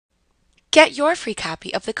Get your free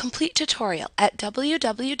copy of the complete tutorial at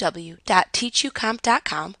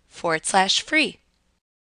www.teachucomp.com/free.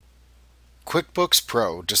 QuickBooks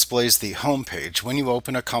Pro displays the home page when you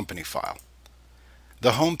open a company file.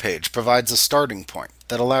 The home page provides a starting point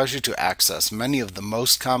that allows you to access many of the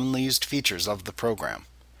most commonly used features of the program.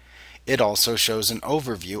 It also shows an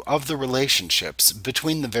overview of the relationships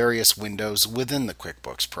between the various windows within the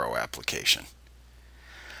QuickBooks Pro application.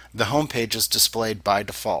 The home page is displayed by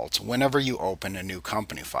default whenever you open a new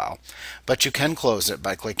company file, but you can close it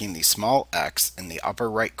by clicking the small X in the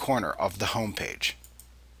upper right corner of the home page.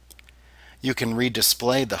 You can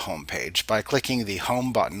redisplay the home page by clicking the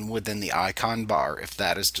Home button within the icon bar if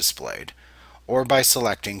that is displayed, or by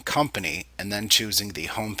selecting Company and then choosing the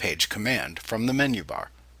Home Page command from the menu bar.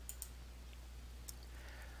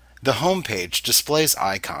 The home page displays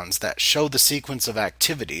icons that show the sequence of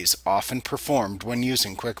activities often performed when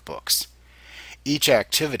using QuickBooks. Each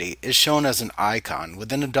activity is shown as an icon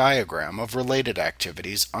within a diagram of related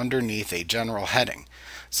activities underneath a general heading,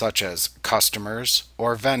 such as customers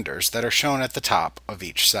or vendors that are shown at the top of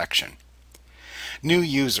each section. New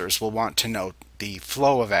users will want to note the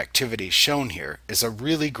flow of activities shown here is a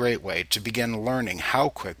really great way to begin learning how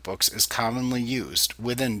QuickBooks is commonly used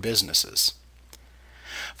within businesses.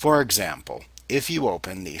 For example, if you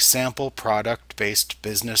open the sample product-based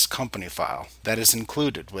business company file that is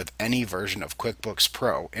included with any version of QuickBooks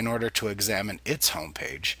Pro in order to examine its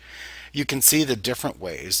homepage, you can see the different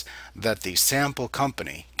ways that the sample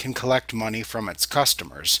company can collect money from its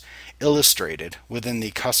customers, illustrated within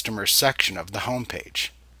the Customers section of the homepage.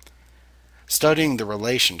 Studying the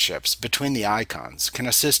relationships between the icons can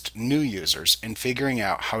assist new users in figuring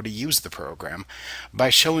out how to use the program by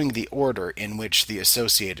showing the order in which the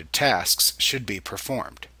associated tasks should be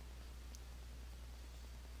performed.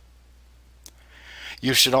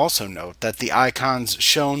 You should also note that the icons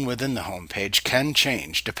shown within the home page can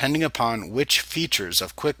change depending upon which features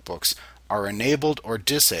of QuickBooks are enabled or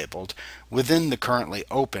disabled within the currently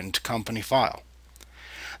opened company file.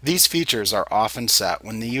 These features are often set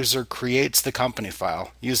when the user creates the company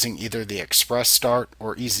file using either the Express Start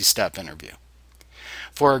or Easy Step interview.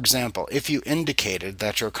 For example, if you indicated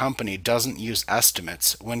that your company doesn't use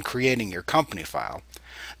estimates when creating your company file,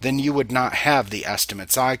 then you would not have the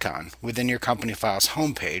estimates icon within your company file's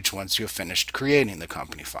homepage once you have finished creating the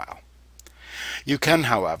company file. You can,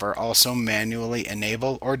 however, also manually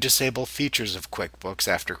enable or disable features of QuickBooks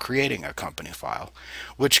after creating a company file,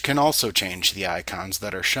 which can also change the icons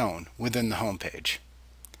that are shown within the homepage.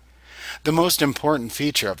 The most important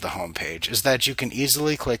feature of the homepage is that you can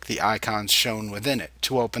easily click the icons shown within it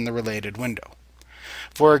to open the related window.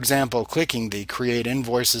 For example, clicking the Create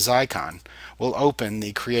Invoices icon will open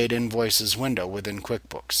the Create Invoices window within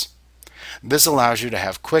QuickBooks. This allows you to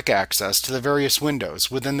have quick access to the various windows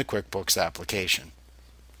within the QuickBooks application.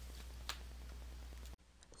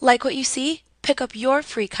 Like what you see? Pick up your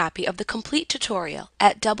free copy of the complete tutorial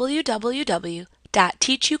at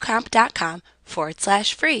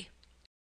www.teachucomp.com/free.